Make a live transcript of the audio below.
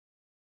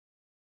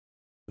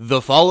The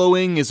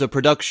following is a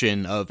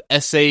production of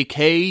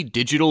SAK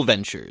Digital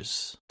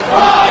Ventures.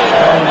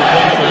 Welcome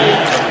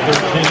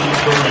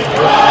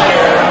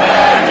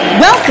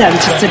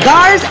to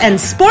Cigars and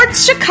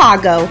Sports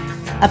Chicago,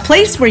 a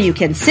place where you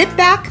can sit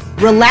back,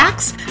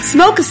 relax,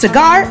 smoke a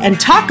cigar, and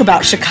talk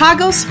about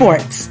Chicago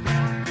sports.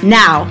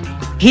 Now,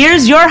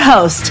 here's your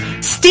host,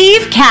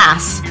 Steve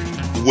Kass.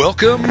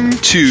 Welcome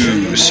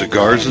to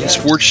Cigars and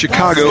Sports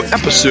Chicago,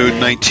 episode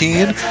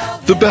 19,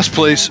 the best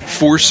place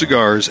for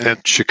cigars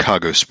and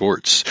Chicago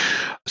sports.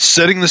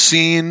 Setting the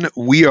scene,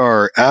 we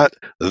are at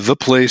the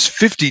place,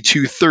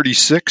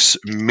 5236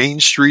 Main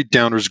Street,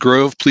 Downers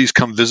Grove. Please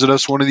come visit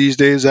us one of these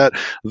days at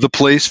the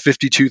place,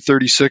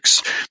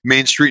 5236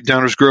 Main Street,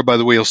 Downers Grove. By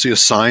the way, you'll see a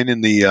sign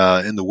in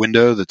the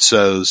window that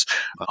says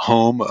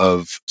home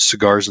of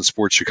Cigars and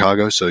Sports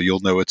Chicago, so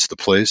you'll know it's the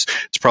place.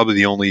 It's probably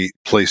the only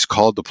place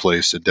called the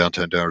place in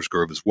downtown Downers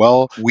Grove as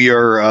well. We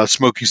are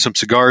smoking some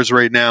cigars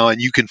right now,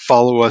 and you can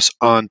follow us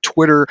on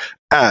Twitter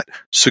at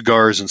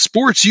Cigars and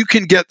Sports. You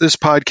can get this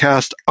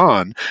podcast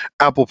on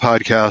Apple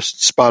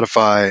Podcasts,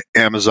 Spotify,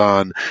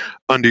 Amazon,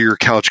 under your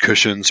couch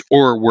cushions,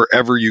 or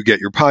wherever you get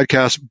your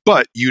podcasts.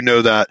 But you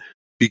know that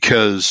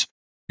because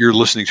you're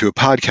listening to a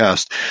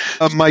podcast.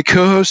 My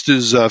co-host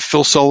is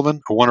Phil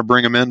Sullivan. I want to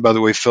bring him in. By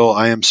the way, Phil,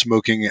 I am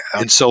smoking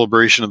in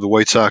celebration of the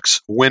White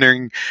Sox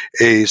winning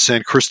a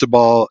San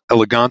Cristobal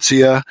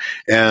Elegancia.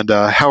 And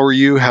how are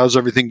you? How's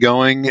everything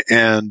going?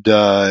 And,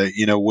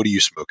 what are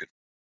you smoking?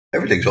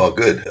 Everything's all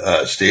good,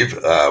 Steve.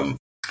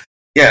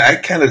 I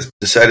kind of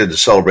decided to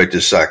celebrate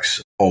this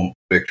Sox home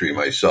victory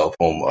myself,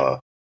 home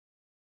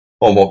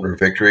opener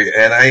victory,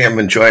 and I am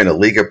enjoying a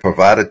Liga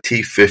Privada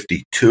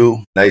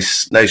T52.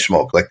 Nice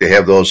smoke. Like they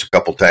have those a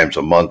couple times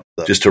a month,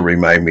 just to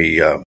remind me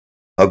how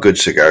good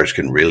cigars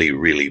can really,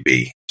 really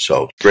be.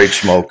 So great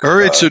smoke. All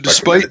right. So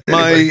despite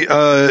my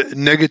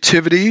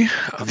negativity,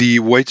 the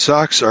White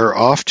Sox are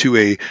off to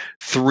a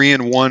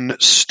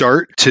 3-1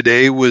 start.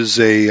 Today was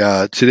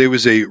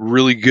a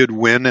really good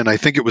win, and I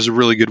think it was a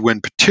really good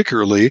win,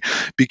 particularly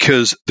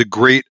because the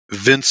great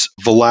Vince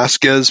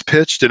Velasquez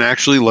pitched, and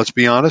actually, let's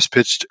be honest,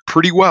 pitched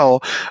pretty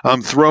well,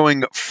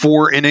 throwing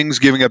 4 innings,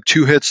 giving up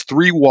 2 hits,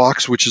 3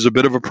 walks, which is a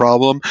bit of a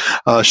problem.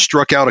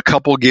 Struck out a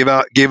couple, gave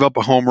up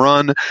a home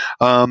run,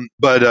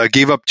 but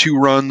gave up 2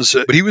 runs.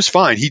 But he was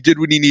fine. He did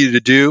what he needed to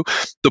do.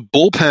 The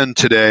bullpen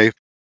today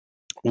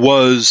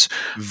was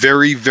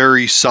very,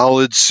 very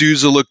solid.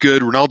 Souza looked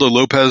good. Ronaldo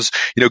Lopez,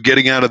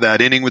 getting out of that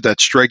inning with that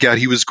strikeout,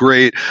 he was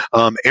great.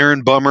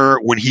 Aaron Bummer,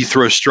 when he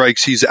throws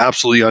strikes, he's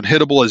absolutely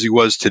unhittable, as he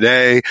was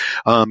today.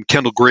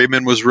 Kendall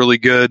Graveman was really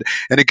good.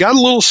 And it got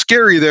a little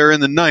scary there in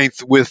the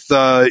 9th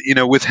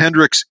with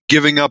Hendricks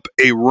giving up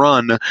a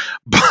run,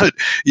 but,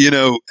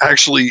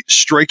 actually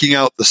striking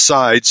out the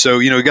side. So,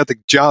 he got the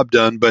job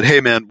done. But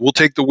hey, man, we'll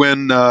take the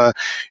win.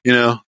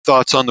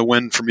 Thoughts on the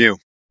win from you?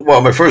 Well,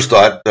 my first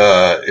thought,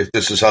 if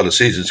this is how the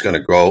season's going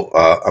to go,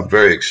 I'm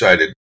very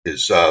excited,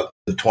 is the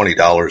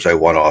 $20 I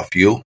won off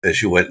you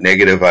as you went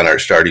negative on our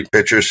starting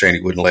pitcher, saying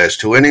he wouldn't last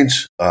 2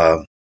 innings.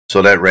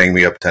 So that rang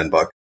me up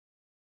 $10.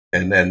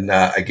 And then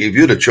I gave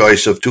you the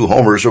choice of 2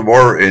 homers or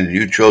more, and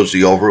you chose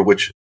the over,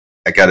 which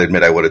I got to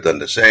admit I would have done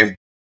the same.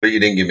 But you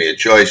didn't give me a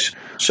choice.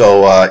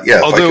 So,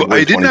 although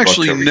I didn't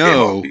actually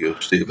know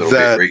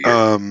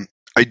that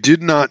I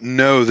did not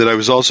know that I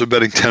was also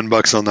betting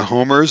 $10 on the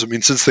homers. I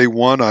mean, since they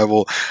won, I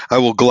will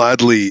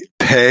gladly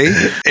pay.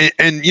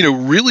 And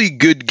really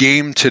good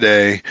game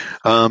today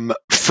from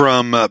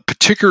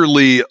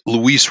particularly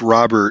Luis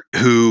Robert,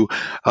 who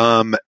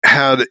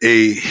had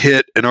a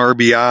hit, an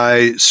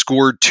RBI,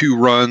 scored 2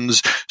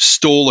 runs,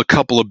 stole a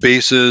couple of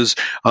bases,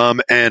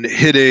 and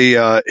hit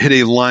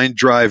a line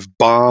drive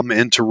bomb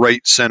into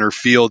right center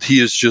field. He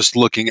is just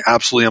looking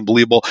absolutely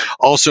unbelievable.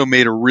 Also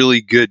made a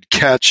really good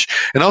catch.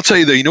 And I'll tell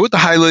you though, what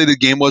the highlight of the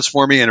game was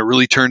for me, and it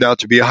really turned out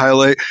to be a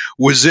highlight,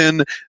 was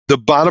in the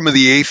bottom of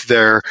the 8th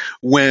there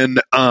when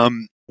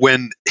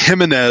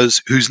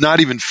Jimenez, who's not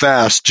even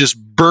fast, just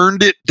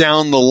burned it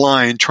down the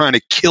line trying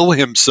to kill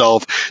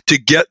himself to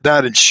get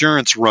that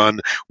insurance run,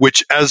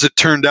 which, as it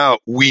turned out,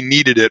 we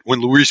needed it. When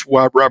Luis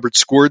Robert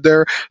scored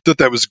there, thought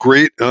that was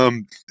great.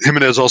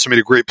 Jimenez also made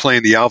a great play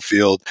in the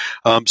outfield.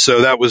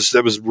 So that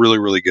was really,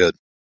 really good.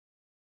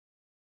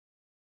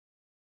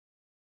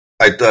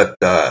 I thought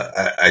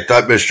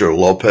Mr.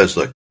 Lopez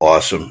looked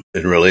awesome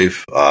in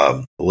relief.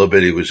 A little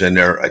bit he was in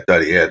there. I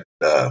thought he had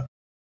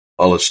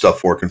all his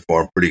stuff working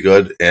for him pretty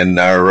good. And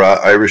our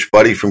Irish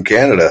buddy from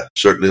Canada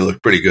certainly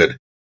looked pretty good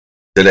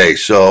today.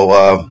 So,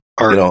 I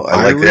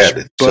like that.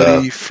 It's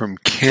buddy from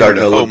Canada.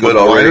 Starting to look good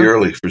already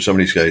early for some of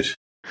these guys.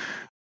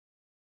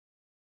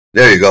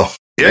 There you go.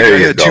 Yeah,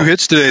 he had 2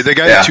 hits today. The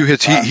guy had 2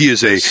 hits. He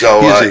is a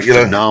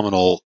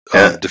phenomenal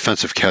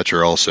defensive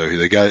catcher also.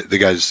 The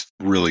guy's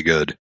really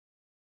good.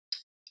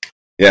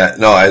 Yeah,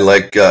 no, I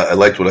liked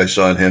what I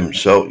saw in him.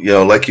 So,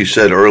 like you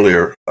said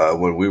earlier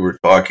when we were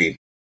talking,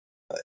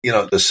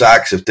 the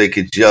Sox, if they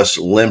could just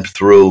limp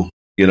through,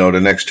 the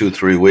next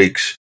 2-3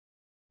 weeks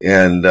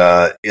and,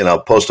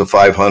 post a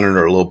 500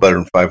 or a little better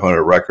than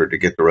 500 record to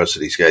get the rest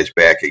of these guys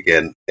back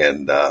again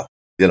and,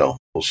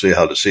 we'll see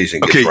how the season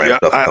gets Okay,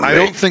 ramped up. I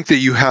don't think that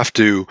you have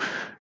to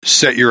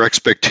set your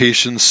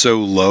expectations so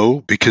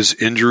low because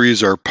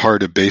injuries are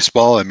part of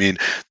baseball. I mean,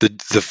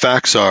 the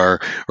facts are,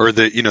 or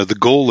the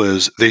goal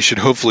is they should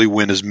hopefully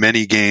win as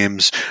many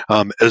games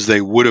as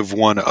they would have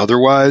won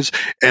otherwise.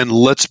 And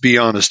let's be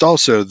honest,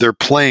 also they're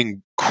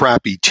playing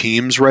crappy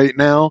teams right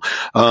now.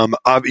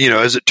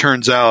 As it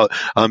turns out,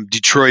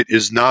 Detroit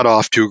is not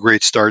off to a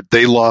great start.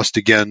 They lost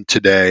again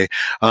today.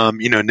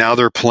 Now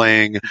they're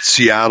playing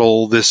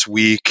Seattle this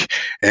week,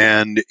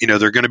 and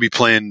they're going to be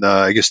playing,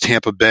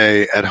 Tampa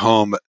Bay at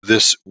home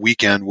this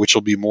weekend, which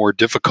will be more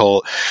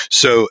difficult.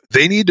 So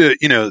they need to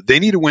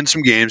win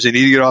some games. They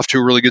need to get off to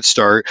a really good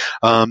start.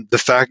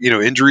 The fact,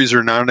 injuries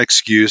are not an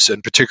excuse,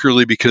 and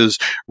particularly because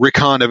Rick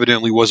Hahn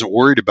evidently wasn't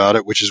worried about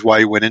it, which is why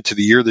he went into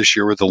the year this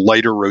year with a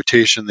lighter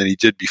rotation than he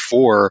did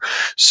before.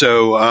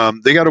 So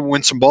they got to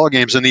win some ball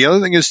games. And the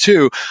other thing is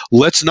too,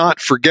 let's not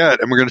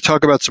forget, and we're going to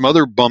talk about some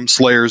other bum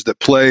slayers that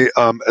play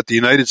at the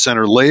United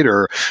Center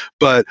later,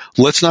 but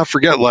let's not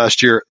forget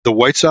last year, the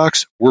White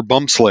Sox were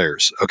bum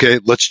slayers. Okay.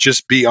 Let's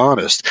just be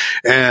honest.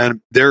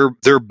 And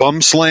they're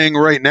bum slaying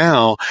right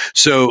now.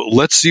 So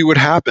let's see what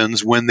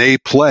happens when they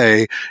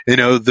play,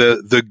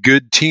 the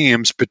good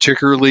teams,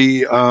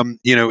 particularly,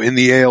 in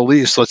the AL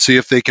East. Let's see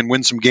if they can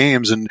win some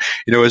games. And,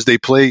 as they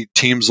play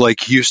teams like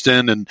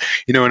Houston and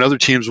other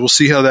teams, we'll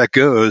see how that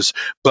goes.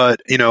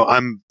 But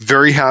I'm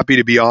very happy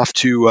to be off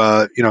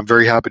to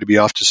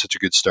such a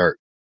good start.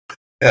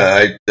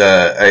 Yeah,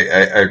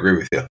 I agree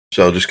with you.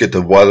 So just get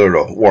the weather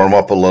to warm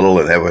up a little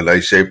and have a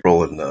nice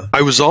April. And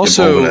I was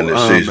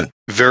also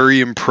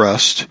very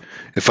impressed,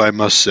 if I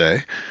must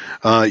say,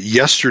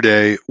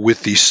 yesterday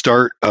with the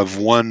start of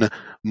one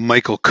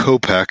Michael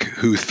Kopech,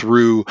 who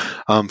threw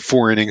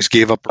 4 innings,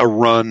 gave up a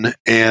run,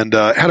 and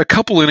had a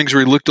couple innings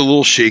where he looked a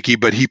little shaky,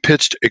 but he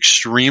pitched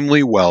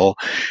extremely well.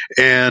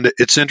 And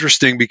it's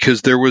interesting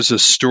because there was a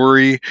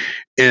story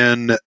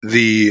in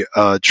the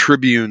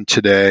Tribune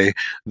today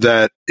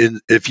that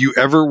if you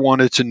ever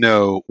wanted to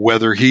know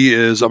whether he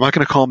is, I'm not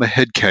going to call him a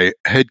head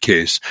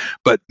case,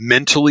 but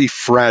mentally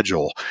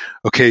fragile.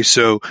 Okay,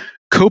 so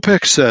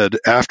Kopech said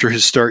after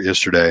his start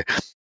yesterday,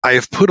 I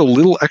have put a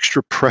little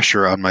extra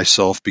pressure on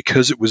myself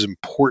because it was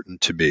important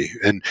to me,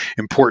 and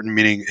important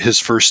meaning his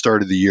first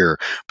start of the year.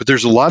 But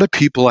there's a lot of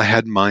people I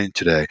had in mind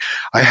today.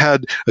 I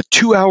had a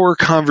 2-hour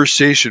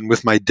conversation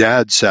with my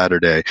dad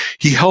Saturday.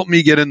 He helped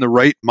me get in the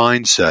right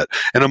mindset.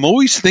 And I'm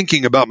always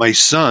thinking about my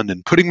son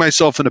and putting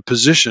myself in a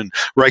position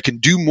where I can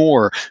do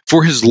more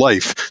for his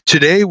life.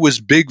 Today was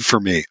big for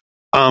me.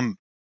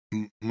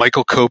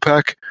 Michael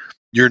Kopech,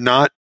 you're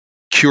not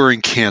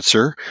curing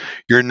cancer.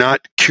 You're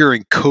not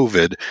curing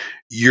COVID.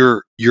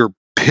 You're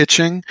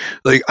pitching.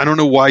 Like, I don't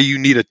know why you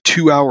need a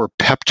 2-hour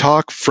pep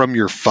talk from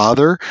your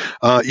father.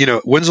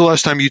 When's the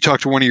last time you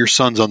talked to one of your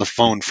sons on the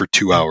phone for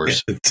 2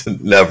 hours?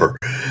 Never.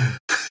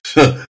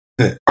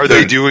 Are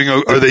they doing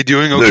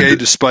okay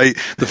despite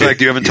the fact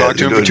you haven't talked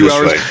to them for 2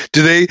 hours? Right.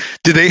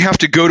 Do they have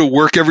to go to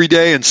work every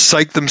day and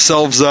psych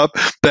themselves up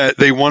that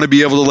they want to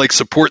be able to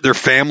support their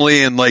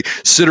family and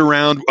sit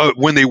around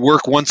when they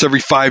work once every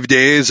 5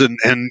 days and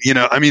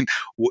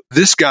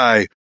this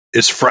guy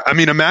is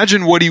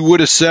imagine what he would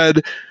have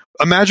said.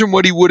 Imagine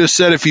what he would have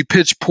said if he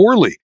pitched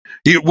poorly.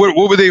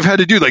 What would they have had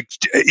to do?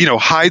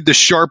 Hide the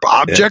sharp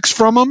objects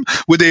from him?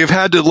 Would they have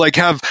had to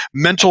have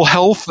mental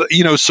health,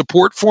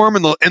 support for him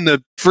in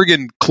the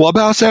friggin'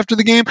 clubhouse after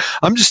the game?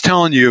 I'm just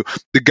telling you,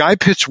 the guy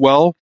pitched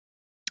well.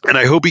 And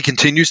I hope he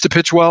continues to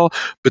pitch well,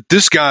 but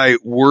this guy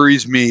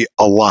worries me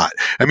a lot.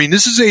 I mean,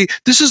 this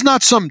is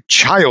not some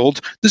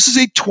child. This is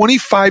a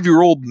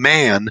 25-year-old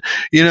man.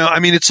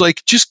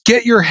 It's just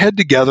get your head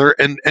together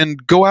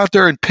and go out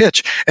there and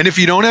pitch. And if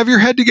you don't have your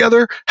head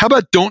together, how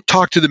about don't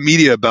talk to the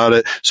media about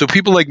it so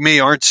people like me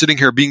aren't sitting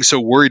here being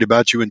so worried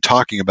about you and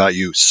talking about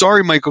you.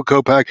 Sorry, Michael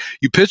Kopech.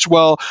 You pitched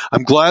well.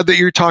 I'm glad that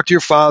you talked to your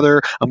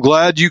father. I'm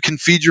glad you can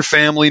feed your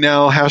family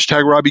now. #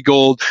 Robbie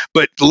Gold.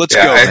 But let's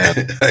go,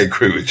 man. I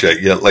agree with you.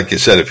 Yeah, like you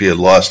said, if he had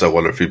lost, I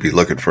wonder if he'd be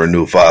looking for a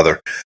new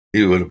father.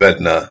 He would have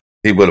been.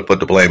 He would have put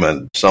the blame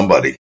on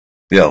somebody.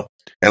 Kind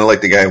of like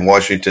the guy in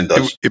Washington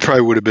does. It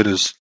probably would have been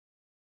his.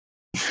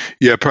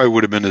 Yeah, it probably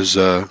would have been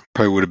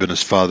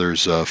his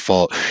father's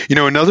fault.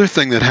 Another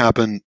thing that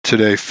happened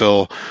today,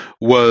 Phil,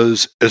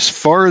 was, as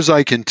far as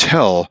I can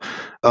tell,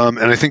 and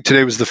I think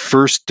today was the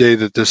first day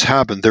that this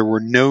happened, there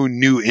were no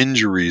new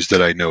injuries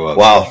that I know of.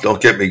 Wow,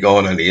 don't get me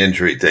going on the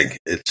injury thing.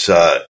 It's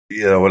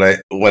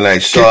when I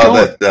saw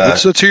that.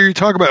 Let's hear you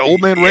talk about it.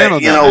 Old man ran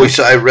on that.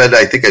 I read.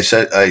 I think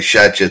I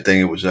shot you a thing.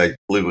 It was, I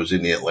believe it was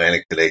in the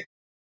Atlantic today.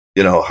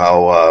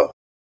 How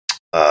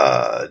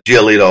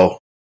Giolito,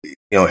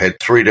 had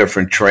 3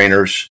 different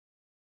trainers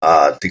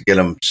to get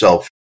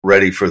himself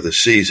ready for the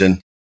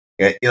season.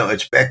 And,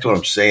 it's back to what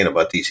I'm saying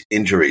about these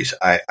injuries.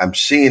 I'm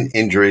seeing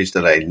injuries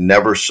that I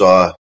never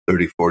saw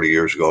 30, 40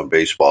 years ago in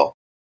baseball.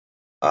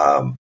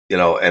 And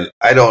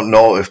I don't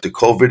know if the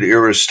COVID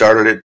era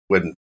started it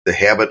when the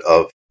habit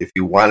of, if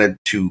you wanted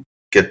to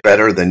get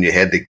better, then you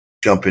had to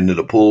jump into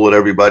the pool with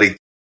everybody.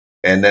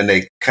 And then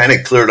they kind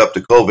of cleared up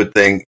the COVID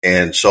thing.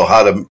 And so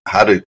how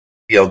to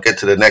get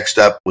to the next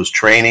step was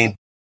training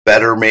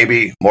better,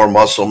 maybe more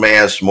muscle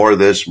mass, more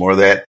this, more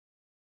that.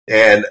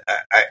 And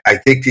I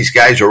think these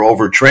guys are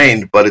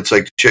overtrained, but it's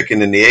like the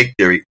chicken and the egg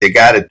theory. They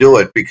got to do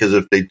it, because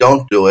if they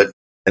don't do it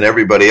and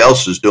everybody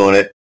else is doing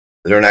it,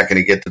 they're not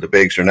going to get to the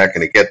bigs. They're not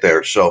going to get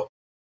there. So,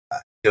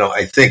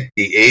 I think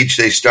the age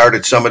they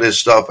started some of this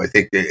stuff, I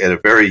think at a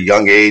very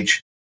young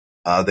age,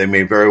 they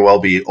may very well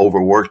be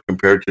overworked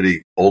compared to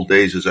the old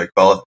days, as I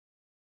call it.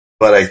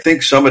 But I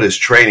think some of this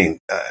training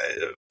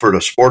for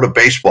the sport of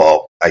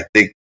baseball, I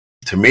think,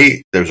 to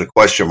me, there's a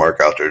question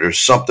mark out there. There's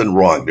something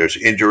wrong. There's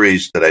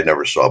injuries that I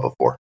never saw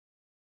before.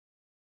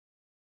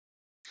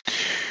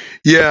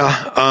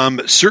 Yeah,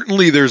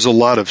 certainly there's a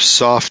lot of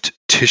soft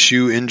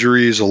tissue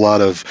injuries, a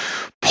lot of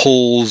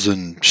pulls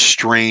and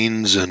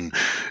strains and,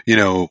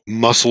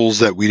 muscles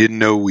that we didn't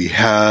know we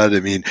had. I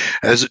mean,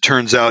 as it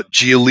turns out,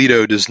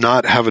 Giolito does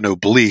not have an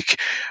oblique.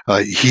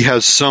 He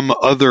has some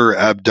other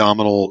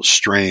abdominal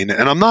strain,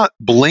 and I'm not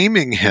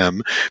blaming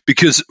him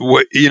because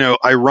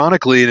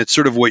ironically, and it's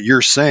sort of what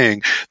you're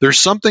saying, there's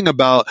something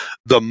about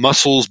the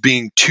muscles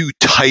being too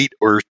tight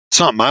or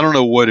something. I don't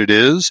know what it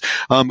is.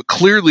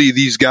 Clearly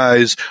these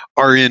guys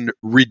are in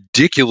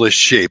ridiculous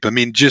shape.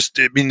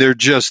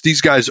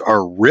 These guys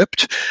are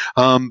ripped,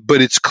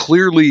 but it's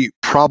clearly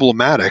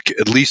problematic,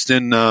 at least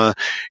in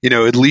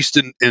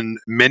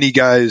many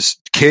guys'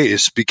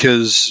 case,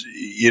 because,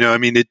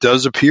 it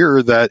does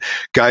appear that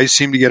guys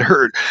seem to get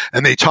hurt,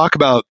 and they talk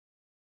about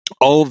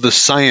all of the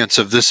science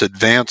of this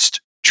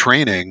advanced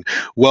training.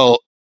 Well,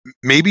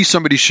 maybe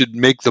somebody should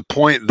make the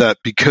point that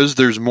because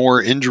there's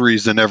more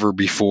injuries than ever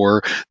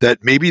before,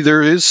 that maybe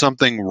there is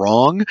something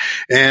wrong.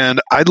 And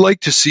I'd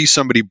like to see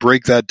somebody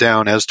break that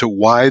down as to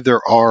why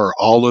there are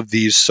all of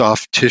these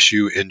soft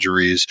tissue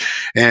injuries.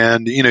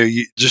 And,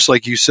 just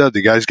like you said,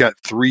 the guy's got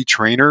 3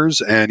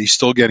 trainers and he's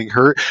still getting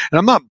hurt. And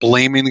I'm not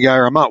blaming the guy,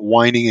 or I'm not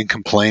whining and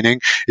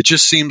complaining. It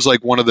just seems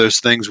like one of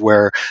those things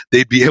where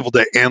they'd be able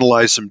to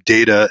analyze some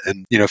data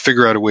and,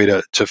 figure out a way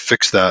to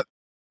fix that.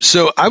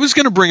 So I was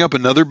going to bring up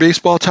another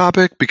baseball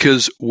topic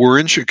because we're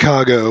in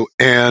Chicago,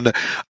 and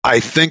I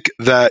think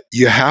that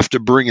you have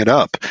to bring it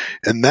up.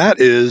 And that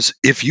is,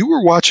 if you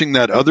were watching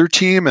that other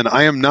team, and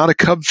I am not a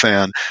Cub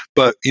fan,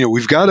 but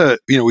we got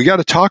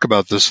to talk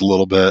about this a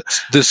little bit.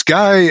 This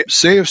guy,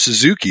 Seiya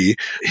Suzuki,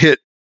 hit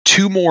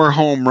 2 more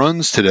home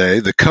runs today.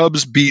 The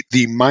Cubs beat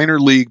the minor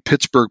league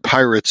Pittsburgh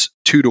Pirates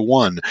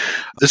 2-1.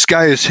 This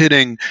guy is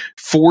hitting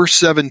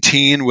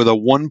 .417 with a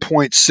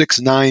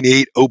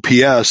 1.698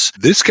 OPS.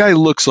 This guy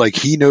looks like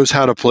he knows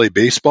how to play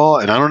baseball,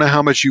 and I don't know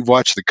how much you've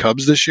watched the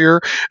Cubs this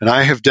year, and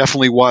I have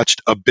definitely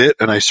watched a bit,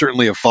 and I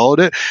certainly have followed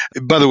it.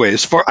 By the way,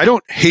 I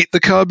don't hate the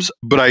Cubs,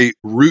 but I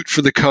root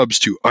for the Cubs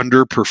to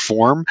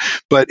underperform.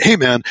 But hey,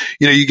 man,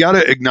 you got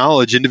to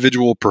acknowledge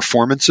individual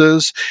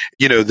performances.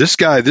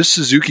 This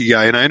Suzuki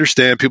guy, and I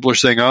understand people are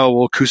saying, oh,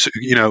 well,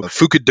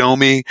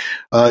 Fukudomi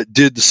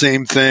did the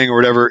same thing or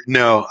whatever.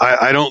 No,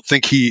 I don't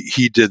think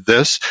he did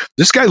this.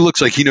 This guy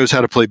looks like he knows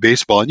how to play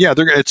baseball. And yeah,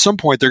 at some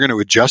point they're going to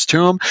adjust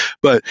to him,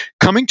 but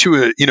coming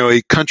to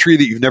a country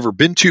that you've never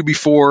been to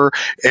before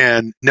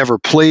and never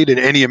played in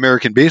any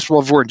American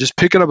baseball before, and just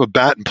picking up a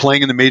bat and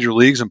playing in the major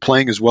leagues and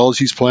playing as well as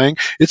he's playing,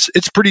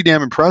 it's pretty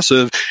damn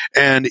impressive.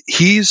 And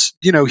he's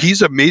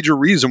a major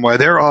reason why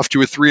they're off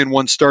to a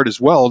 3-1 start as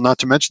well. Not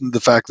to mention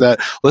the fact that,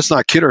 let's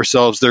not kid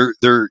ourselves, they're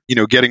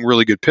getting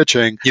really good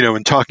pitching,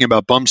 and talking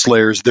about bum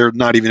slayers, they're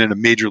not even in a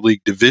major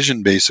league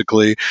division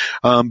basically.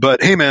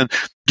 But hey, man,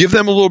 give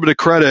them a little bit of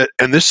credit.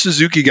 And this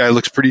Suzuki guy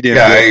looks pretty damn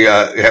good.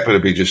 I happen to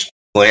be just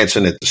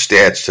glancing at the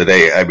stats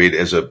today. I mean,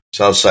 as a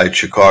Southside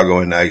Chicago,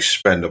 and I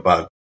spend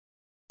about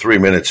 3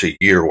 minutes a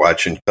year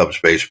watching Cubs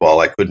baseball.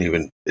 I couldn't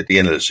even, at the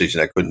end of the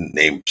season, I couldn't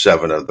name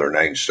 7 of their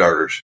 9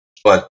 starters.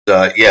 But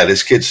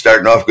this kid's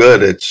starting off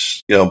good.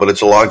 But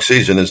it's a long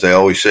season, as they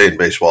always say in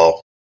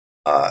baseball.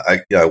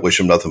 I wish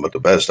him nothing but the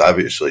best,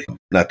 obviously.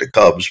 Not the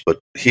Cubs, but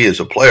he is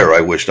a player.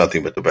 I wish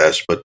nothing but the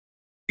best. But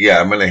yeah,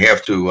 I'm going to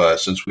have to,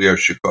 since we are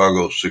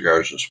Chicago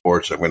Cigars and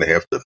Sports, I'm going to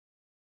have to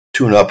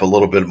tune up a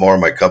little bit more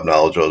of my Cub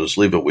knowledge. I'll just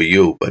leave it with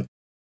you. But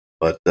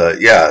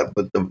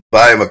the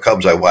volume of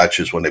Cubs I watch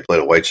is when they play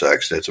the White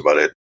Sox. That's about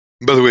it.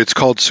 By the way, it's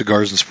called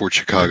Cigars and Sports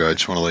Chicago. I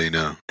just want to let you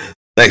know.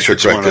 Thanks for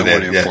correcting that. I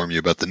want to inform you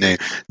about the name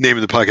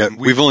of the podcast.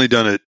 We've only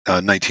done it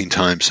 19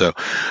 times. So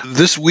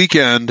this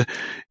weekend,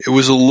 it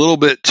was a little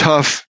bit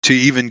tough to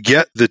even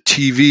get the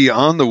TV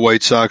on the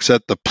White Sox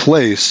at the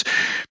place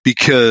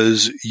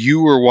because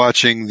you were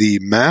watching the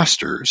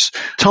Masters.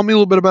 Tell me a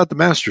little bit about the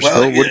Masters,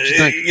 Phil. What did you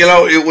think?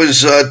 It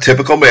was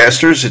typical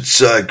Masters.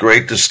 It's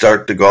great to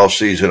start the golf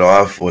season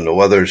off when the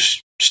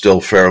weather's still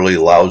fairly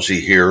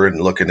lousy here, and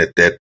looking at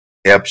that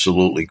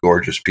absolutely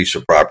gorgeous piece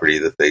of property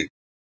that they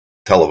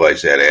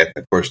televised that at.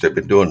 And of course, they've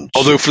been doing.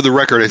 Although, for the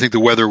record, I think the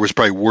weather was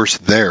probably worse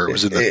there. It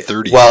was in the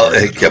 30s. Well,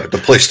 yeah, but the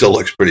place still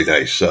looks pretty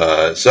nice.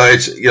 So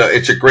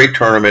it's a great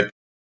tournament.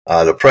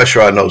 The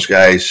pressure on those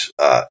guys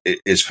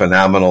is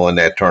phenomenal in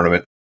that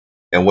tournament.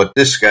 And what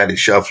this Scotty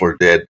Scheffler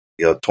did,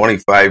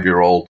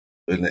 25-year-old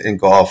in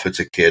golf, it's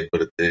a kid,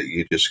 but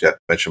you just got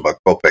mentioned about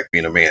Kopech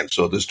being a man.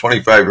 So this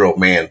 25-year-old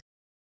man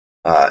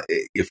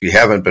If you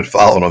haven't been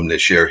following him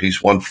this year,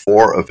 he's won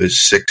 4 of his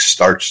 6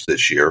 starts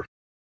this year.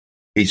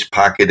 He's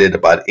pocketed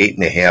about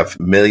 $8.5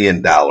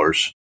 million.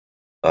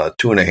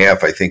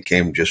 2.5, I think,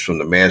 came just from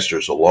the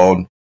Masters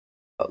alone,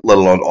 let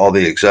alone all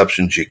the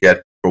exceptions you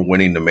get for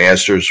winning the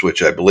Masters,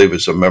 which I believe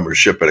is a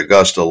membership at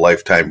Augusta,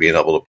 lifetime being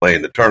able to play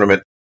in the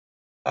tournament.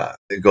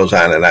 It goes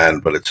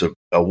on, but it's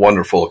a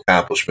wonderful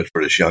accomplishment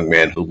for this young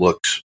man who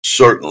looks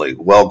certainly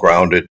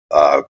well-grounded,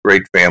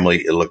 great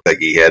family it looked like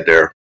he had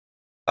there.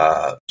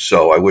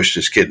 So I wish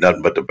this kid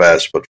nothing but the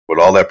best, but with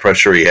all that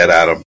pressure he had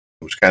on him,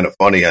 it was kind of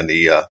funny on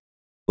the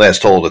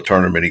last hole of the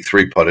tournament. He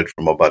 3-putted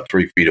from about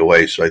 3 feet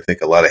away, so I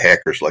think a lot of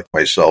hackers like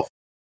myself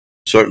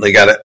certainly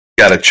got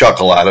a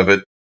chuckle out of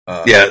it.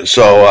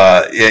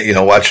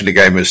 Watching the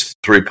guy miss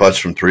 3 putts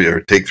from 3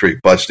 or take 3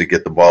 putts to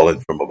get the ball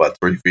in from about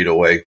 3 feet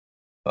away.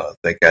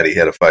 Thank God he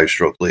had a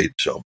 5-stroke lead.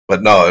 So,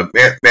 but no,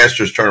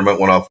 Masters tournament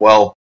went off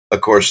well.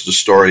 Of course, the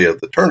story of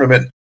the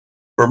tournament,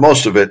 for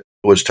most of it,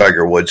 was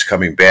Tiger Woods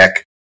coming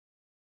back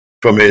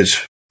from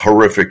his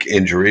horrific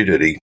injury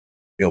that he,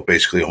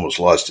 basically almost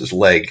lost his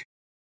leg.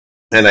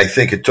 And I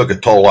think it took a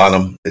toll on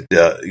him.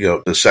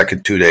 The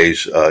second 2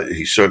 days,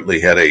 he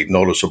certainly had a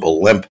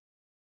noticeable limp.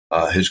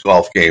 His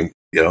golf game,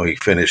 he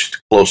finished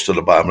close to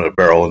the bottom of the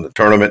barrel in the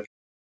tournament.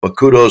 But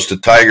kudos to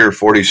Tiger,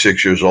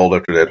 46 years old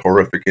after that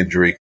horrific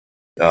injury.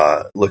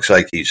 Looks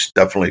like he's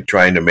definitely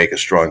trying to make a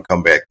strong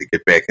comeback to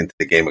get back into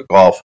the game of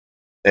golf.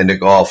 And the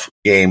golf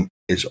game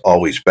is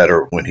always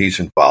better when he's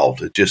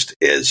involved. It just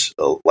is.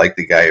 Like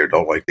the guy or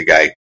don't like the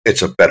guy,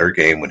 it's a better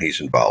game when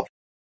he's involved.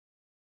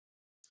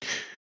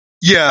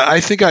 Yeah, I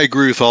think I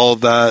agree with all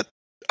of that.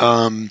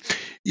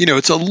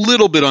 It's a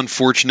little bit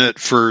unfortunate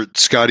for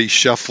Scotty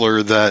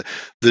Scheffler that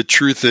the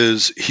truth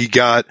is he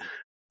got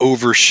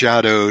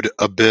overshadowed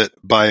a bit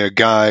by a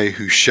guy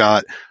who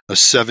shot a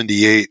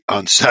 78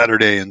 on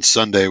Saturday and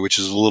Sunday, which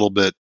is a little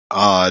bit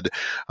odd.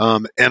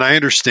 And I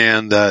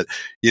understand that,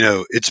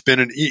 it's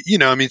been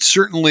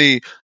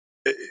certainly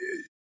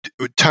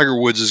Tiger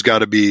Woods has got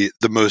to be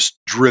the most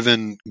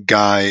driven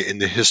guy in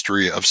the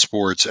history of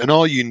sports. And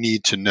all you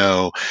need to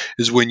know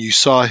is when you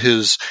saw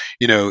his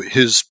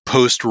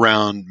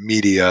post-round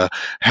media,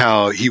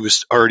 how he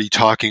was already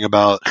talking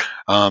about,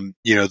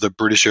 the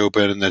British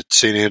Open and that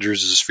St.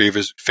 Andrews is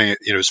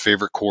his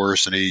favorite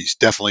course, and he's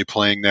definitely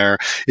playing there.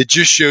 It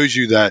just shows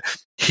you that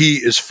he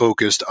is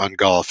focused on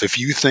golf. If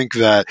you think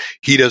that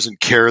he doesn't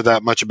care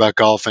that much about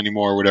golf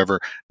anymore or whatever,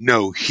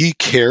 no, he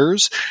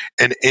cares.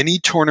 And any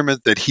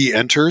tournament that he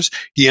enters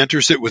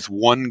it with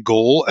one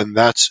goal, and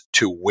that's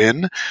to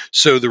win.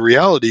 So the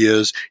reality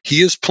is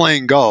he is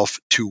playing golf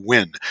to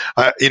win.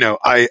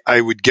 I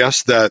would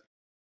guess that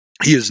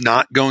he is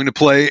not going to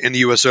play in the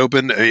U.S.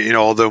 Open,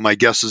 although my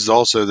guess is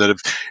also that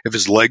if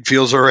his leg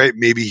feels all right,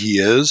 maybe he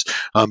is.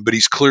 But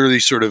he's clearly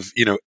sort of,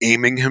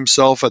 aiming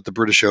himself at the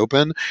British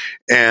Open.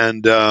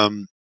 And,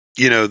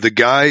 the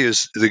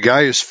guy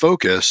is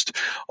focused,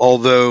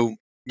 although,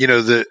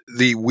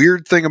 the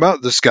weird thing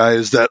about this guy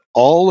is that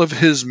all of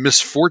his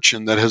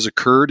misfortune that has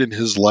occurred in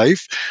his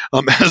life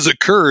has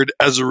occurred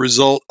as a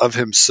result of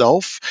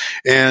himself.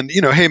 And,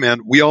 hey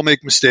man, we all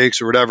make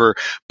mistakes or whatever,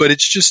 but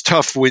it's just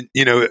tough when,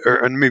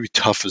 and maybe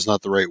tough is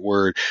not the right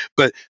word,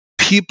 but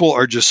people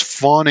are just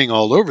fawning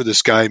all over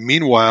this guy.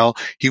 Meanwhile,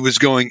 he was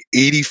going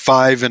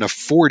 85 and a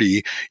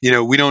 40.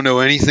 We don't know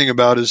anything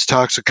about his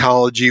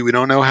toxicology. We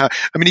don't know how.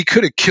 I mean, he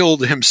could have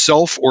killed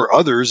himself or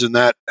others in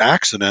that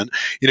accident.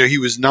 He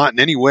was not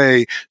in any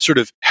way sort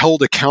of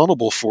held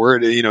accountable for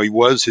it.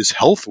 His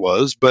health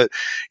was. But,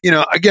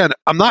 again,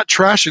 I'm not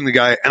trashing the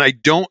guy, and I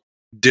don't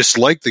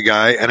dislike the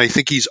guy. And I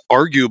think he's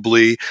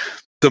arguably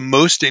the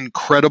most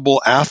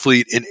incredible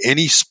athlete in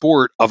any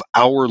sport of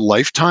our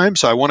lifetime.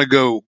 So I want to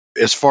go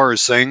as far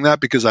as saying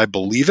that because I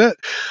believe it.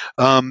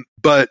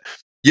 But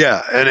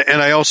yeah, and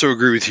I also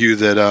agree with you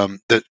that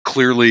that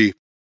clearly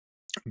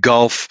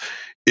golf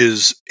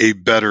is a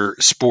better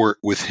sport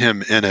with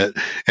him in it.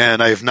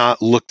 And I have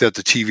not looked at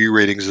the TV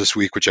ratings this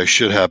week, which I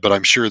should have, but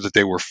I'm sure that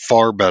they were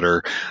far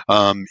better,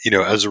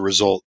 as a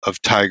result of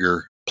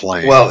Tiger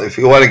playing. Well, if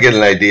you want to get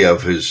an idea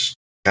of his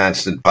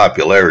constant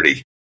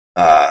popularity,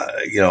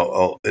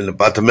 in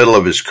about the middle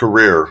of his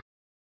career,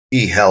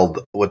 he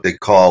held what they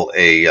call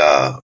he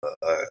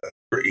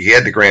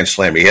had the Grand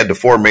Slam. He had the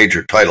 4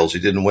 major titles. He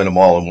didn't win them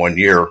all in 1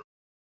 year,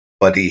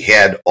 but he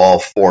had all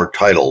 4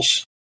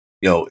 titles,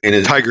 in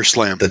his Tiger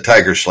Slam. The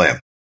Tiger Slam.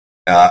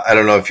 I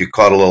don't know if you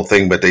caught a little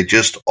thing, but they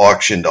just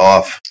auctioned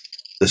off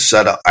the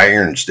set of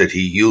irons that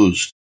he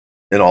used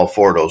in all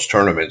 4 of those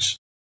tournaments,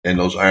 and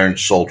those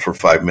irons sold for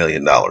 $5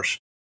 million.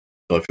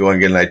 So if you want to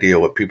get an idea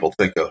what people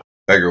think of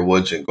Tiger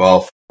Woods in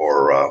golf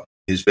or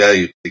his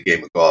value to the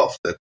game of golf,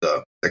 that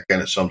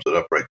kind of sums it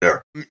up right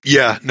there.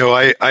 Yeah, no,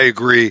 I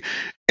agree.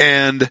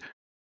 And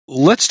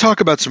let's talk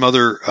about some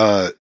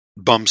other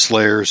bum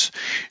slayers,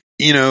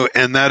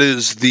 and that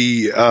is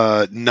the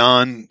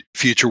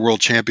non-future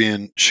world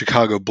champion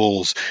Chicago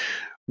Bulls.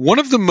 One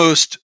of the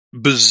most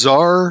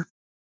bizarre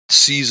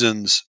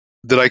seasons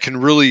that I can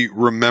really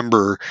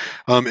remember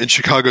in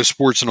Chicago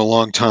sports in a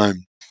long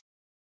time.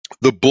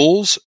 The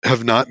Bulls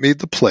have not made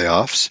the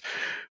playoffs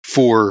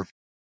for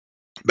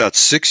about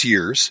 6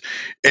 years,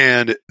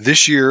 and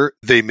this year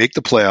they make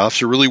the playoffs.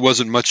 There really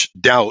wasn't much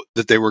doubt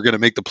that they were going to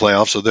make the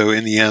playoffs, although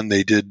in the end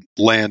they did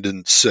land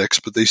in 6,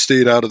 but they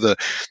stayed out of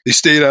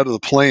the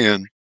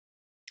play-in.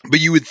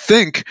 But you would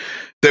think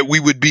that we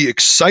would be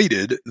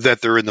excited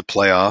that they're in the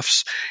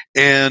playoffs.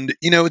 And,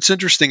 it's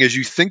interesting as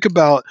you think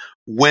about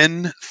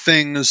when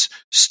things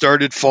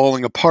started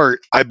falling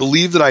apart. I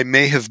believe that I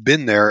may have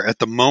been there at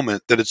the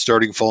moment that it's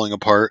starting falling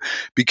apart,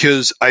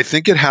 because I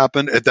think it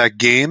happened at that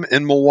game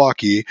in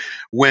Milwaukee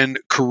when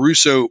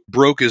Caruso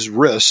broke his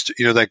wrist,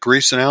 that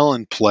Grayson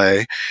Allen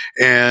play.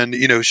 And,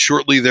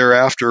 shortly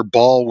thereafter,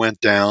 Ball went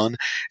down.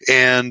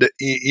 And,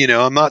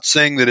 I'm not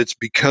saying that it's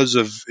because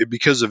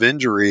of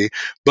injury,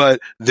 but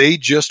they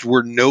just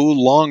were no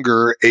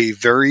longer a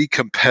very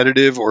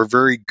competitive or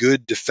very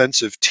good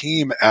defensive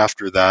team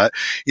after that.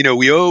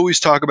 We always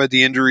talk about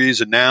the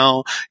injuries, and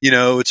now,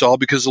 it's all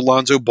because of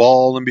Lonzo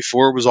Ball, and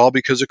before it was all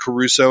because of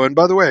Caruso. And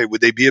by the way, would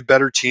they be a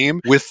better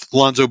team with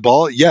Lonzo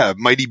Ball? Yeah.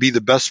 Might he be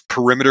the best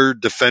perimeter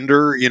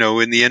defender,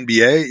 in the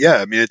NBA? Yeah.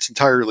 I mean, it's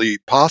entirely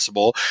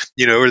possible.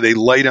 Are they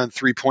light on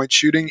 3-point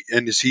shooting?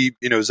 And is he,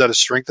 is that a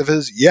strength of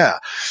his? Yeah.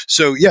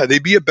 So yeah,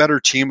 they'd be a better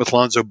team with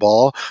Lonzo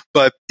Ball,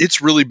 but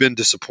it's really been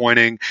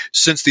disappointing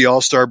since the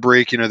All-Star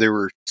break. They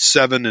were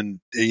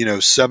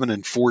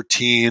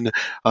 7-14.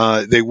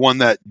 They won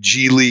that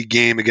G League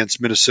game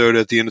against Minnesota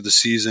at the end of the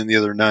season the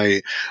other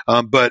night.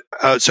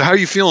 So how are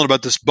you feeling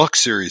about this Bucks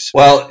series?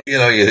 Well,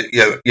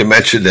 you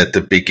mentioned at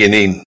the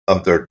beginning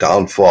of their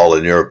downfall,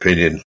 in your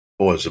opinion,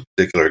 was a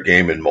particular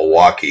game in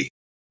Milwaukee.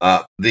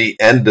 The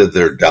end of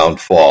their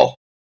downfall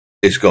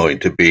is going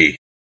to be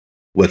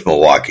with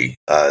Milwaukee.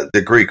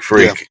 The Greek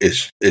Freak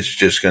is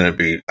just going to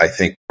be, I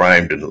think,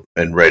 primed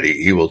and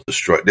ready. He will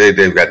destroy.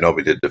 They've got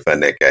nobody to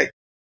defend that guy.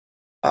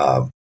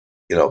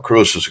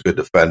 Cruz is a good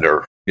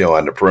defender,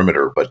 on the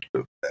perimeter, but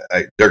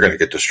they're going to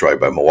get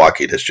destroyed by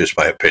Milwaukee. That's just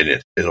my opinion.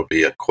 It'll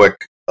be a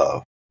quick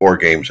 4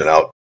 games and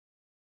out,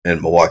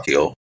 and Milwaukee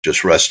will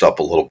just rest up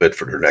a little bit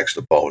for their next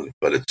opponent.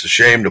 But it's a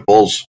shame. The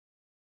Bulls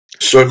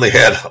certainly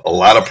had a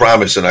lot of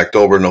promise in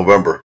October,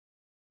 November.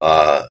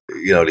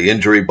 The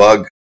injury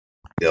bug,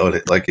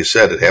 like you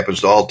said, it happens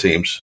to all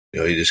teams.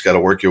 You just got to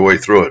work your way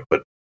through it.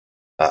 But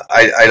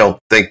I don't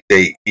think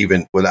they,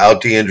 even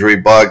without the injury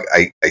bug,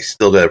 I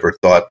still never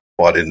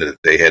bought into that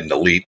they had an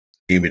elite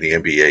team in the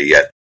NBA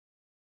yet.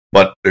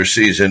 But their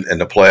season and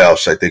the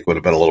playoffs, I think, would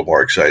have been a little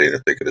more exciting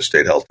if they could have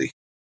stayed healthy.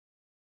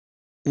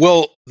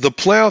 Well, the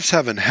playoffs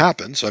haven't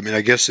happened, so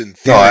I guess in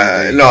theory,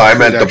 I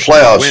meant the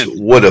playoffs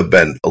would have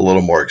been a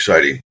little more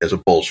exciting as a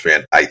Bulls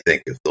fan, I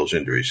think, if those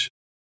injuries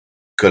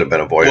could have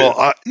been avoided.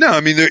 Well,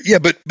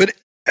 but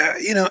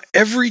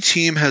every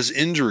team has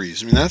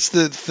injuries. That's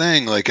the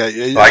thing. I get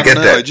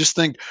that. I just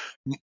think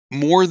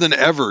more than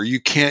ever,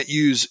 you can't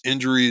use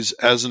injuries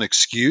as an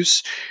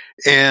excuse.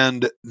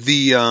 And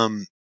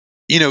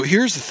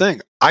here's the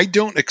thing. I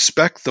don't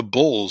expect the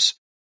Bulls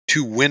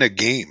to win a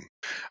game.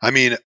 I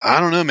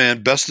don't know,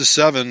 man. Best of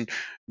 7,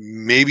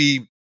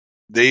 maybe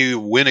they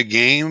win a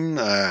game.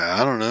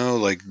 I don't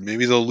know,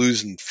 maybe they'll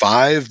lose in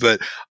 5,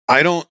 but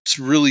I don't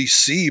really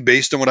see,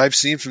 based on what I've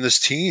seen from this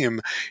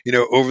team,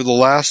 over the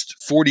last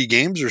 40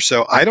 games or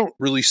so, I don't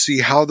really see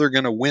how they're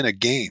going to win a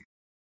game.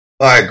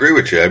 I agree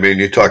with you.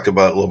 You talked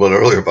about a little bit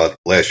earlier about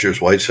last year's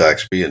White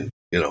Sox being,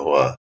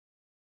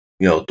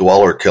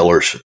 dweller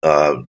killers.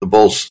 The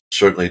Bulls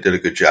certainly did a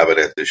good job of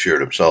that this year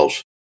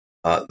themselves.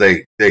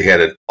 They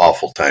had an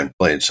awful time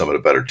playing some of the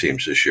better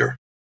teams this year,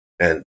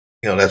 and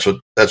that's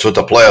what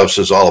the playoffs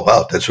is all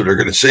about. That's what they're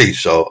going to see.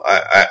 So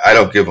I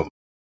don't give them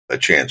a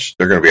chance.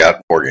 They're going to be out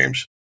in 4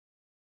 games.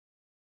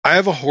 I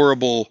have a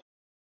horrible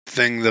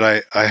thing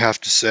that I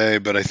have to say,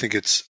 but I think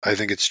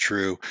it's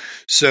true.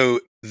 So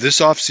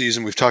this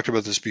offseason, we've talked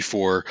about this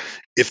before.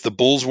 If the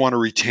Bulls want to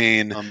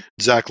retain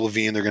Zach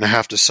LaVine, they're going to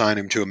have to sign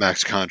him to a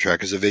max contract,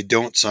 because if they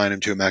don't sign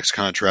him to a max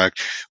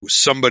contract,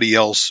 somebody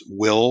else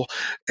will.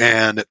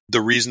 And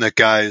the reason that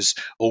guys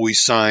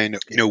always sign,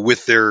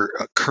 with their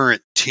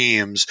current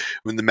teams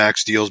when the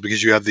max deals,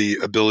 because you have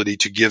the ability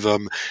to give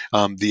them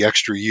the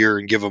extra year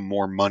and give them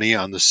more money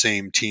on the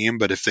same team.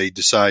 But if they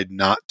decide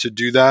not to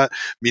do that,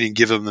 meaning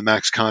give him the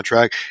max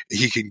contract,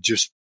 he can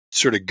just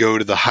sort of go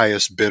to the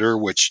highest bidder,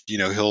 which, he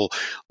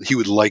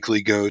would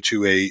likely go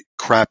to a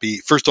crappy,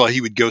 first of all,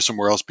 he would go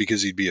somewhere else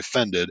because he'd be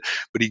offended,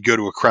 but he'd go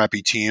to a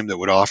crappy team that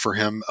would offer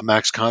him a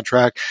max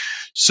contract.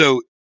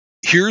 So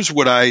here's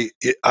what I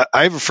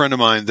have a friend of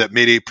mine that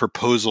made a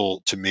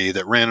proposal to me,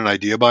 that ran an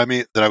idea by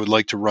me that I would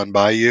like to run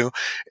by you.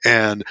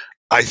 And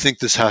I think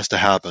this has to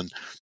happen.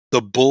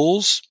 The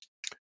Bulls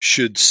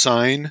should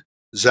sign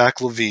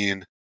Zach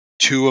LaVine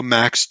to a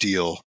max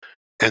deal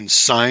and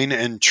sign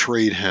and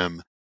trade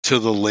him to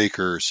the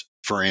Lakers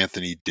for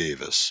Anthony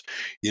Davis.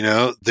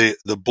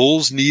 The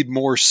Bulls need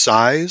more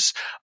size.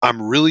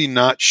 I'm really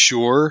not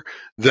sure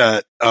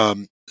that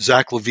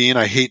Zach LaVine.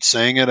 I hate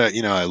saying it.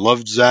 I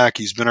loved Zach.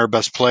 He's been our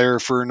best player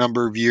for a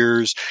number of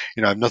years.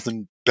 I have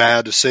nothing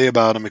bad to say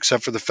about him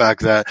except for the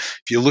fact that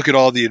if you look at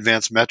all the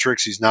advanced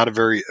metrics, he's not a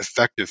very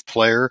effective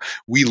player.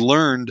 We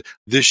learned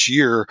this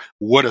year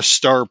what a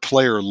star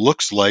player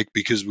looks like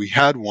because we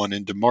had one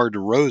in DeMar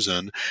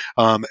DeRozan.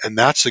 And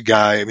that's a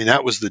guy,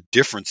 that was the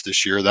difference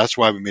this year. That's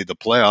why we made the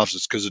playoffs.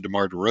 It's because of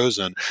DeMar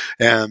DeRozan.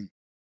 And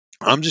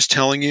I'm just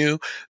telling you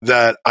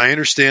that I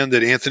understand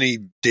that Anthony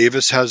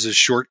Davis has his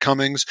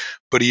shortcomings,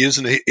 but he is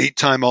an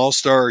 8-time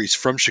All-Star. He's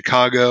from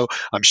Chicago.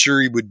 I'm sure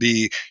he would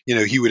be,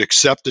 he would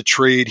accept a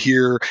trade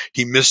here.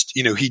 He missed,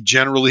 he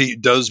generally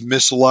does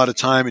miss a lot of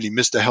time, and he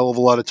missed a hell of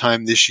a lot of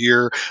time this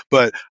year.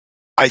 But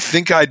I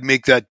think I'd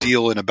make that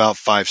deal in about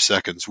 5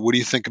 seconds. What do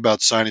you think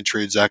about sign and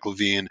trade Zach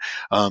LaVine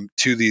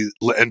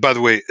and by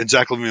the way,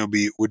 Zach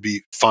LaVine would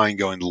be fine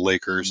going to the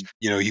Lakers.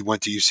 He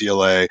went to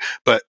UCLA,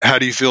 but how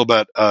do you feel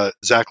about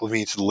Zach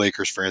LaVine to the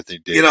Lakers for Anthony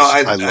Davis?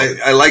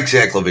 I like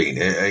Zach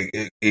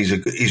LaVine.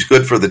 He's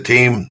good for the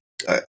team.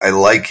 I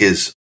like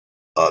his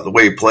the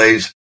way he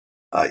plays.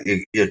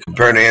 You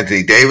compare to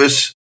Anthony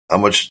Davis, how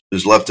much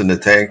is left in the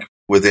tank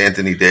with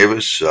Anthony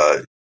Davis?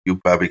 You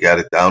probably got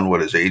it down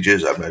what his age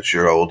is. I'm not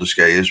sure how old this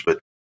guy is, but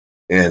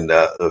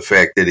the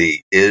fact that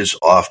he is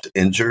oft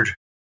injured.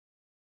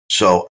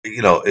 So,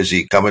 is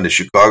he coming to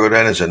Chicago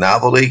then as a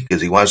novelty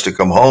because he wants to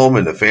come home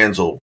and the fans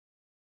will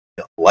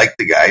like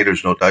the guy?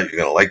 There's no doubt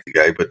you're going to like the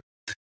guy, but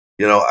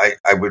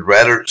I would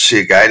rather see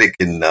a guy that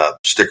can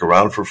stick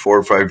around for 4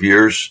 or 5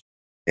 years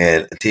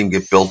and a team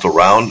get built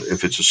around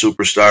if it's a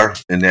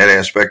superstar in that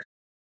aspect.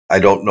 I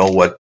don't know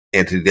what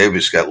Anthony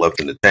Davis got left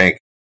in the tank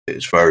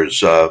as far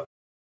as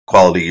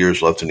quality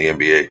years left in the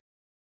NBA.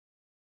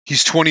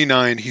 He's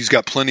 29. He's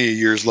got plenty of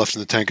years left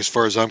in the tank as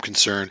far as I'm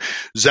concerned.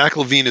 Zach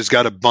LaVine has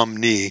got a bum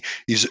knee.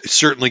 He's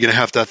certainly going to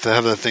have that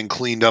thing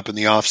cleaned up in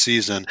the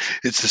offseason.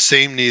 It's the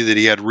same knee that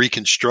he had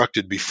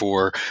reconstructed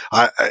before.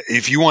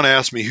 If you want to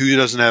ask me who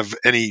doesn't have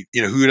any,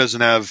 who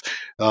doesn't have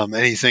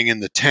anything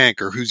in the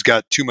tank or who's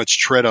got too much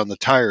tread on the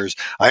tires,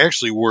 I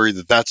actually worry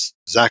that that's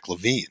Zach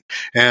LaVine.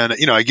 And,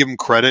 I give him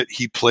credit.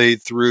 He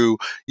played through,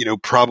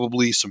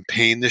 probably some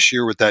pain this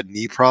year with that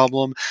knee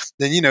problem.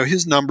 Then,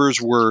 his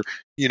numbers were,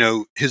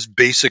 his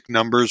basic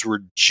numbers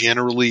were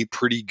generally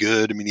pretty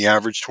good. He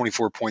averaged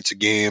 24 points a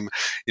game,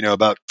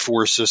 about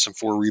 4 assists and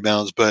 4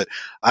 rebounds. But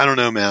I don't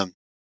know, man.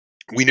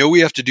 We know we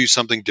have to do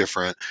something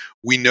different.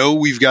 We know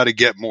we've got to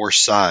get more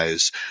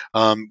size.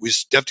 We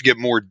have to get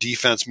more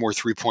defense, more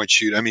 3-point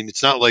shoot.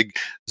 It's not like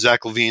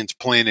Zach LaVine's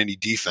playing any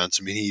defense.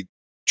 He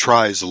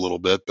tries a little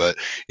bit, but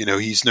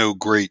he's no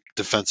great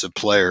defensive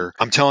player.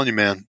 I'm telling you,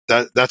 man,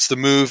 that's the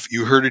move.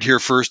 You heard it here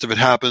first. If it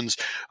happens,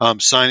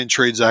 sign and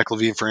trade Zach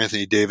LaVine for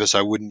Anthony Davis.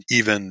 I wouldn't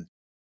even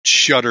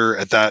shudder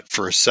at that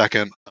for a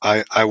second.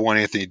 I want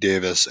Anthony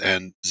Davis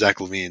and Zach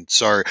LaVine.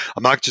 Sorry,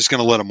 I'm not just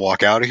going to let him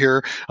walk out of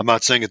here. I'm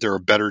not saying that they're a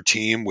better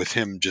team with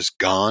him just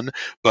gone,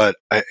 but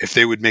if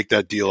they would make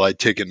that deal, I'd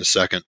take it in a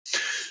second.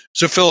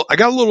 So, Phil, I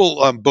got a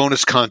little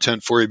bonus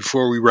content for you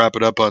before we wrap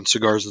it up on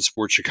Cigars and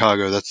Sports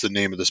Chicago. That's the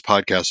name of this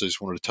podcast. I just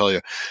wanted to tell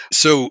you.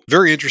 So,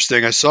 very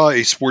interesting. I saw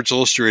a Sports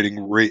Illustrated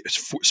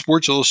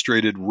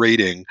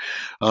rating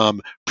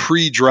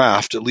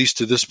pre-draft, at least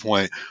to this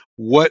point,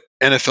 what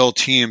NFL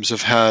teams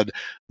have had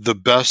the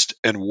best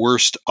and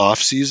worst off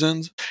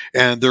seasons.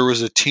 And there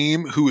was a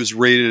team who was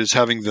rated as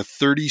having the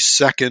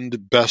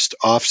 32nd best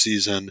off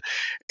season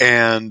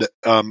and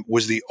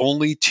was the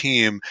only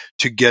team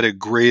to get a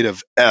grade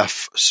of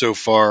F so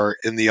far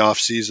in the off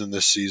season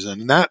this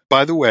season. And that,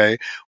 by the way,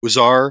 was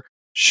our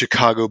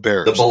Chicago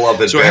Bears. The beloved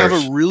Bears.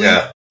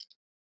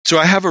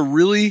 I have a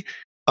really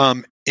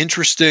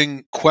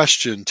interesting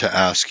question to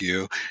ask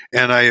you,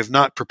 and I have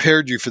not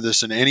prepared you for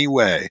this in any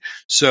way.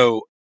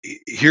 So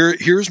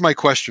here's my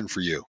question for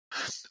you.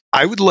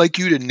 I would like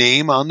you to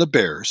name on the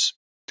Bears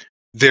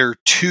their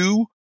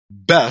 2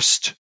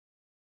 best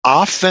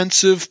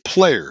offensive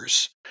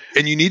players,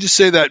 and you need to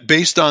say that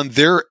based on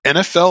their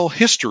NFL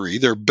history,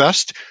 their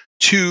best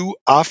 2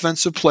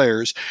 offensive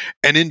players,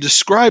 and in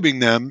describing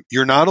them,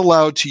 you're not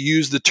allowed to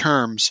use the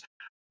terms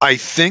I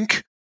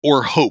think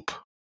or hope.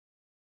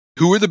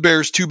 Who are the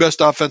Bears' 2 best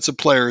offensive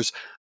players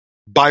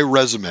by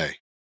resume?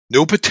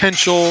 No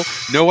potential,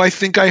 no I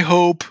think, I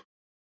hope.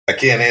 I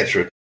can't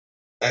answer it.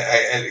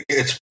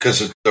 It's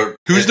because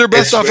who's their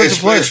best offensive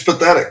player? It's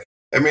pathetic.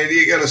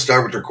 You got to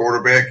start with their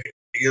quarterback,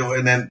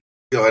 and then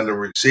on the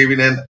receiving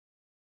end.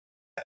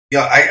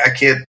 I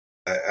can't.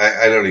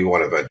 I don't even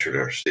want to venture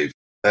there, Steve.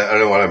 I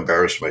don't want to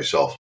embarrass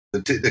myself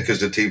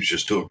because the team's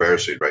just too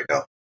embarrassing right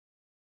now.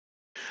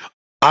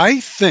 I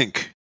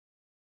think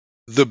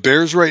the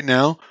Bears right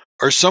now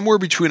are somewhere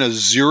between a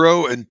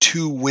 0 and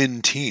 2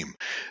 win team.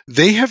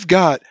 They have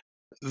got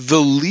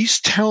the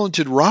least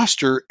talented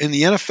roster in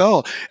the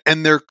NFL,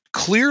 and they're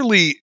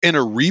clearly in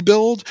a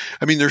rebuild.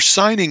 They're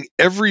signing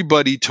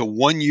everybody to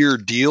 1-year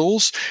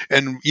deals,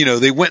 and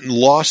they went and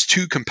lost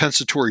 2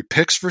 compensatory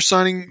picks for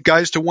signing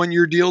guys to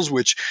 1-year deals,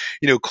 which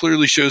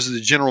clearly shows that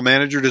the general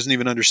manager doesn't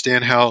even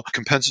understand how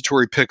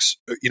compensatory picks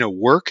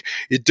work.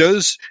 It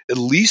does at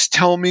least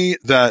tell me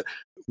that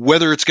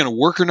Whether it's going to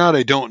work or not,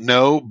 I don't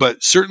know,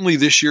 but certainly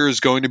this year is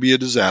going to be a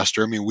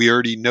disaster. I mean, we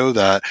already know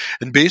that.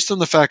 And based on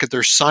the fact that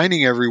they're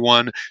signing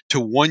everyone to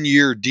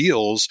 1-year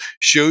deals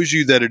shows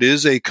you that it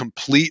is a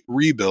complete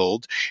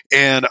rebuild.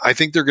 And I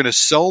think they're going to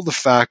sell the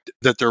fact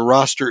that their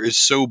roster is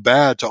so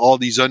bad to all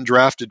these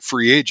undrafted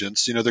free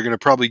agents. They're going to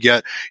probably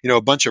get, a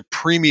bunch of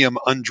premium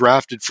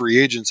undrafted free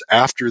agents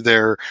after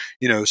their,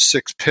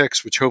 6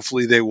 picks, which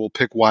hopefully they will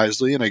pick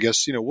wisely. And I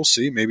guess, we'll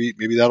see. Maybe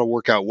that'll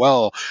work out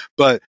well.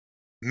 But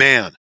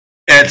man,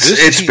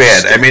 it's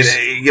bad. I mean,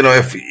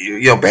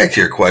 if back to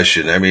your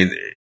question, I mean,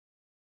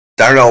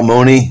 Darnell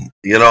Mooney,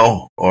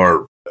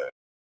 or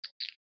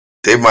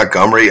Dave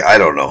Montgomery, I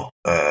don't know,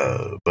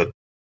 but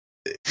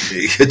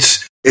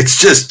it's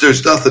just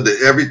there's nothing.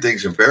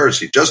 Everything's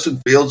embarrassing. Justin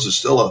Fields is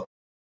still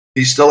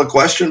a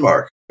question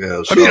mark.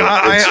 So I mean,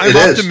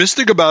 I'm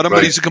optimistic about him, right.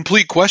 But he's a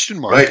complete question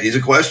mark. Right, he's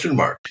a question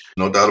mark,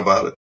 no doubt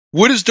about it.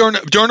 What is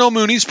Darnell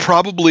Mooney's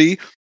probably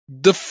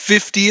the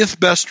 50th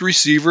best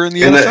receiver in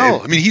the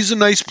NFL. I mean, he's a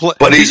nice player.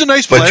 He's a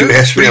nice player, but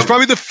he's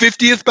probably the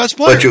 50th best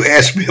player. But you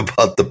asked me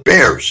about the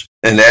Bears,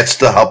 and that's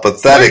how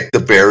pathetic the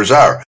Bears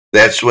are.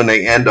 That's when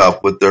they end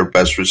up with their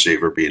best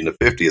receiver being the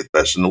 50th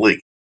best in the league.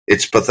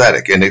 It's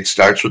pathetic, and it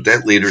starts with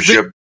that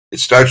leadership.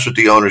 It starts with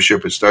the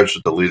ownership. It starts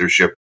with the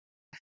leadership.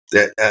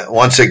 That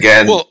once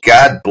again,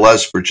 God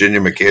bless Virginia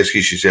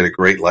McCaskey. She's had a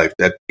great life.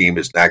 That team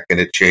is not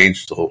going to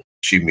change until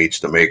she meets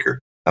the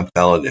maker. I'm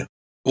telling you.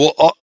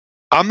 Well,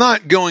 I'm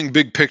not going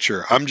big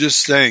picture. I'm just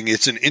saying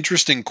it's an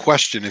interesting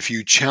question if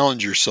you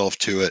challenge yourself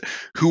to it.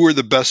 Who are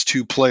the best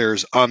 2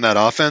 players on that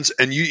offense?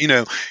 And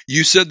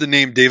you said the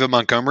name David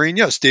Montgomery, and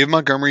yes, David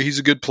Montgomery, he's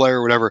a good player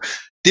or whatever.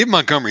 David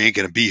Montgomery ain't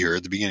going to be here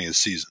at the beginning of the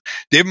season.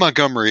 David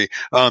Montgomery,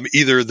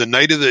 either the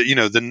night of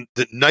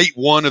the night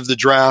 1 of the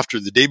draft or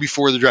the day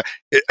before the draft.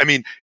 I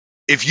mean,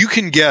 if you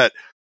can get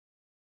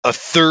a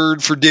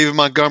 3rd for David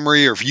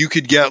Montgomery, or if you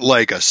could get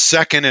like a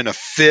 2nd and a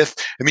 5th.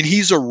 I mean,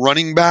 he's a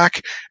running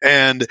back,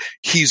 and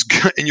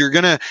you're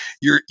gonna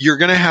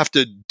have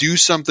to do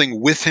something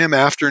with him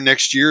after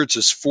next year. It's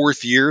his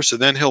 4th year, so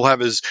then he'll have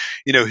his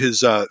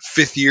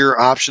 5th year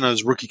option on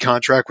his rookie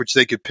contract, which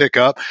they could pick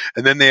up,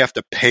 and then they have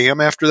to pay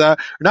him after that.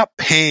 They're not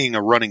paying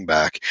a running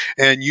back,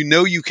 and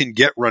you can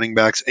get running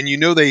backs, and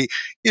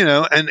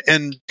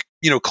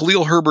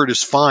Khalil Herbert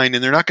is fine,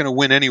 and they're not going to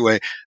win anyway.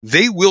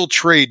 They will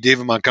trade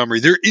David Montgomery.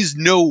 There is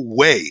no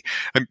way.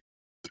 I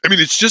mean,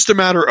 it's just a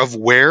matter of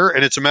where,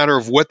 and it's a matter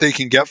of what they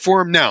can get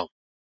for him. Now,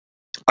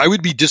 I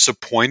would be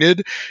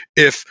disappointed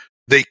if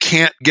they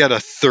can't get a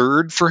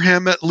 3rd for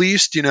him at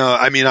least.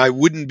 I mean, I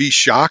wouldn't be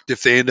shocked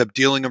if they end up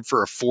dealing him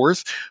for a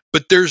 4th,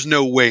 but there's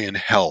no way in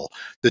hell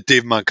that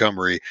Dave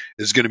Montgomery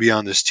is going to be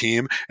on this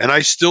team. And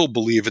I still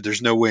believe that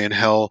there's no way in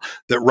hell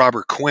that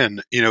Robert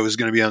Quinn, is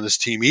going to be on this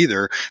team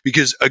either.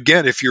 Because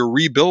again, if you're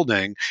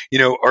rebuilding,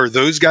 are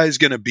those guys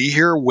going to be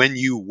here when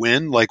you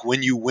win, like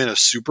when you win a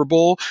Super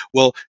Bowl?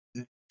 Well,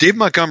 Dave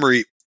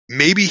Montgomery,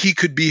 maybe he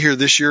could be here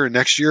this year and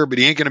next year, but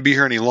he ain't going to be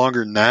here any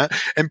longer than that.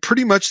 And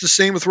pretty much the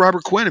same with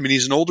Robert Quinn. I mean,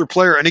 he's an older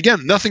player. And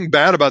again, nothing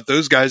bad about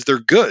those guys. They're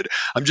good.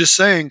 I'm just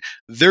saying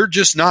they're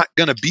just not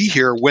going to be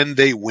here when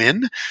they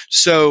win.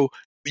 So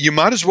you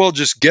might as well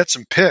just get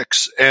some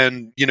picks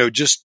and,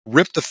 just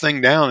rip the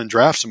thing down and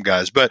draft some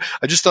guys. But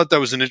I just thought that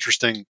was an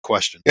interesting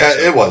question. Yeah,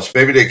 it was.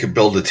 Maybe they could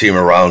build a team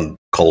around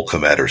Cole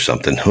Kmet or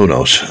something. Who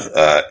knows?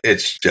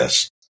 It's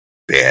just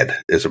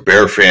bad. As a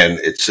Bear fan,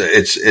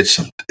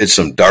 it's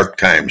some dark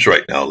times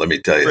right now, let me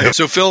tell you. Right.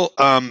 So Phil,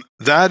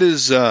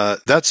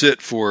 that's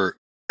it for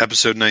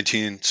episode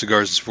 19,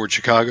 Cigars and Sports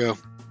Chicago.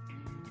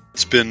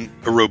 It's been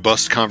a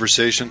robust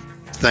conversation.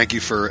 Thank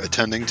you for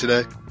attending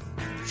today.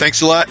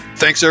 Thanks a lot.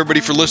 Thanks everybody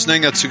for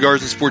listening. That's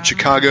Cigars and Sports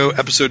Chicago,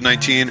 episode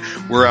 19.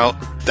 We're out.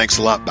 Thanks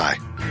a lot. Bye.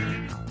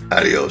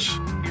 Adios.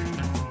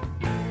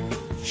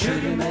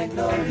 Sugar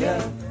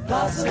magnolia,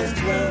 blossoms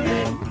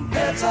blooming,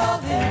 that's all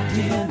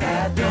empty and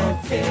I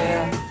don't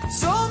care.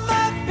 So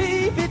my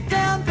baby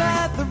down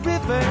by the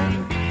river,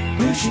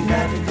 wishing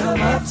I could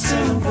come up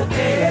soon for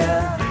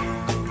air.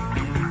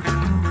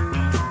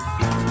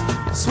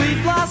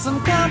 Sweet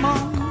blossom, come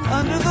on,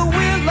 under the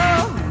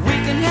willow, we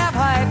can have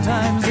high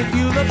times if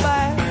you look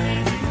back.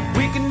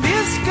 We can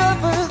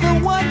discover the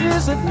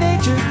wonders of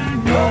nature,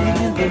 rolling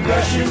in the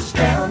rushes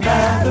down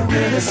by the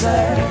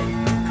riverside.